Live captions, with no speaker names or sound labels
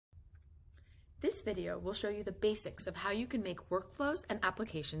This video will show you the basics of how you can make workflows and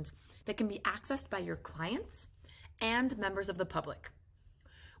applications that can be accessed by your clients and members of the public.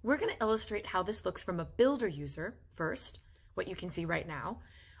 We're going to illustrate how this looks from a builder user first, what you can see right now,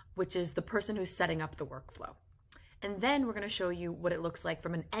 which is the person who's setting up the workflow. And then we're going to show you what it looks like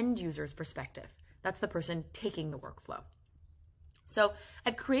from an end user's perspective. That's the person taking the workflow. So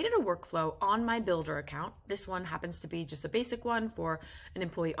I've created a workflow on my builder account. This one happens to be just a basic one for an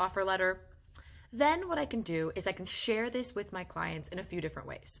employee offer letter. Then what I can do is I can share this with my clients in a few different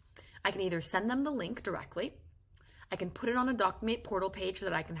ways. I can either send them the link directly, I can put it on a Documate portal page so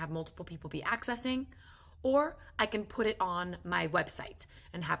that I can have multiple people be accessing, or I can put it on my website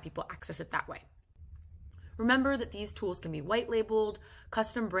and have people access it that way. Remember that these tools can be white labeled,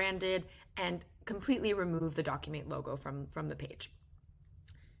 custom branded, and completely remove the Documate logo from the page.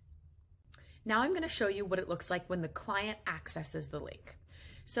 Now I'm going to show you what it looks like when the client accesses the link.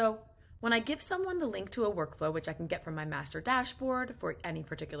 So when I give someone the link to a workflow, which I can get from my master dashboard for any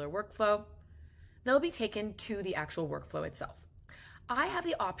particular workflow, they'll be taken to the actual workflow itself. I have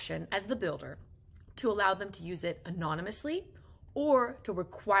the option as the builder to allow them to use it anonymously or to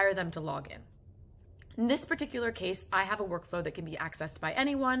require them to log in. In this particular case, I have a workflow that can be accessed by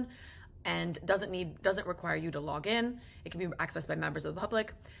anyone and doesn't require you to log in. It can be accessed by members of the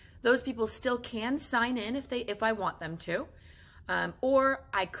public. Those people still can sign in if I want them to. Or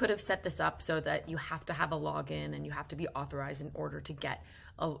I could have set this up so that you have to have a login and you have to be authorized in order to get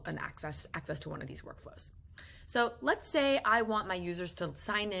an access to one of these workflows. So let's say I want my users to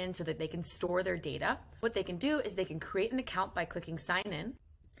sign in so that they can store their data. What they can do is they can create an account by clicking sign in.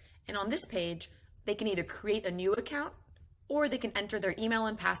 And on this page, they can either create a new account or they can enter their email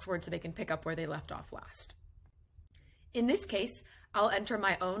and password so they can pick up where they left off last. In this case, I'll enter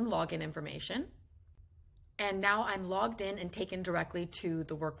my own login information. And now I'm logged in and taken directly to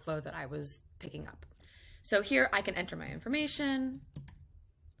the workflow that I was picking up. So here I can enter my information,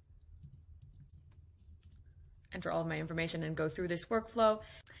 enter all of my information and go through this workflow.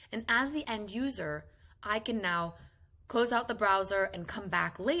 And as the end user, I can now close out the browser and come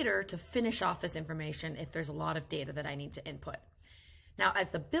back later to finish off this information if there's a lot of data that I need to input. Now, as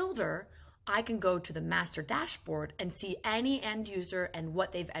the builder, I can go to the master dashboard and see any end user and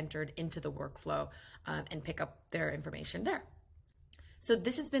what they've entered into the workflow and pick up their information there. So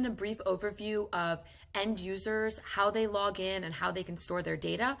this has been a brief overview of end users, how they log in and how they can store their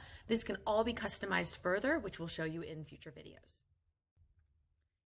data. This can all be customized further, which we'll show you in future videos.